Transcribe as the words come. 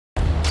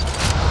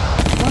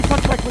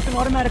an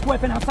automatic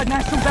weapon outside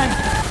National Bank.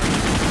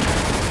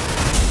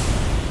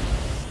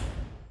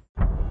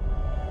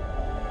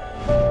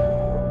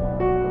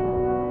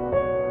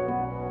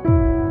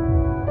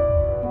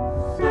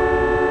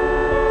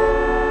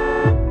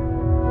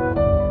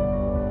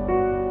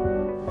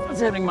 What's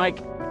happening, Mike?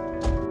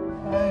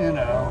 You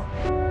know.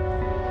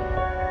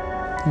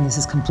 And this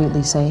is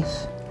completely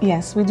safe?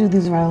 Yes, we do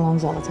these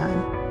ride-alongs all the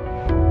time.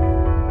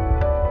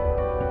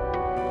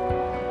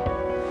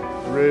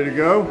 Ready to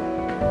go?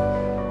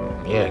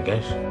 Yeah, I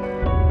guess.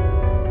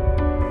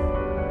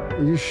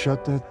 You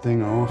shut that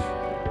thing off.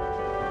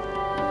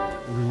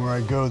 Everywhere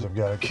I go, they've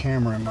got a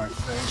camera in my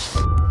face.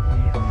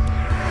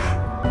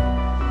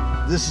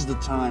 This is the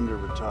time to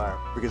retire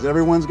because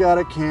everyone's got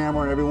a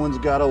camera and everyone's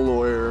got a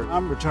lawyer.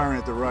 I'm retiring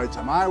at the right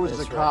time. I was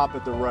the cop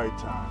at the right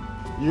time.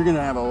 You're gonna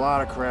have a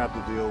lot of crap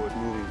to deal with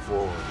moving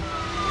forward.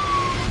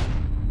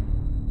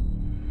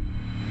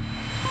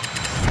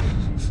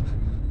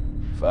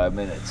 Five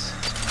minutes.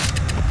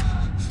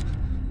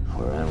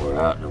 We're in, we're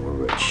out, and we're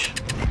rich.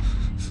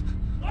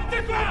 On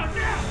the ground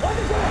now! On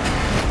the ground!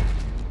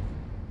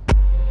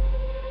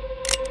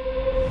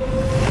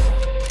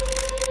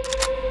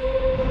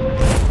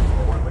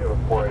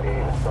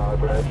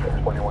 Bridge,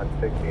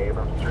 2160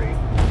 Abrams Street.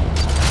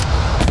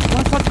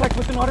 One suspect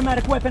with an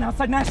automatic weapon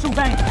outside National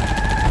Bank.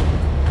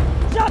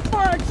 Shots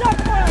fired!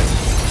 Shots fired!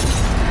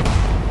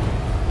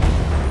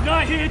 We're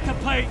not here to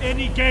play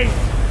any game.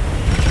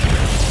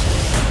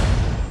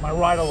 My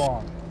ride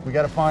along. We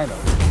gotta find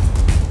them.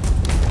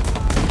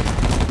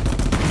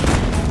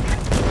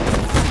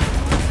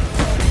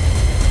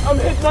 I'm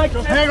hit like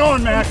Just hang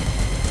on, Mac.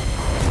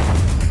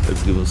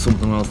 Let's give us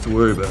something else to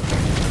worry about.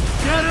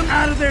 Get him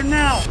out of there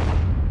now!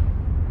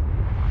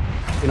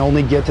 And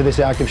only get to this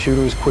active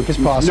shooter as quick as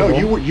possible.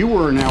 No, you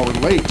were an hour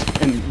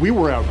late, and we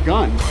were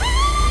outgunned.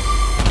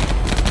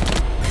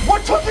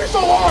 What took you so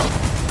long?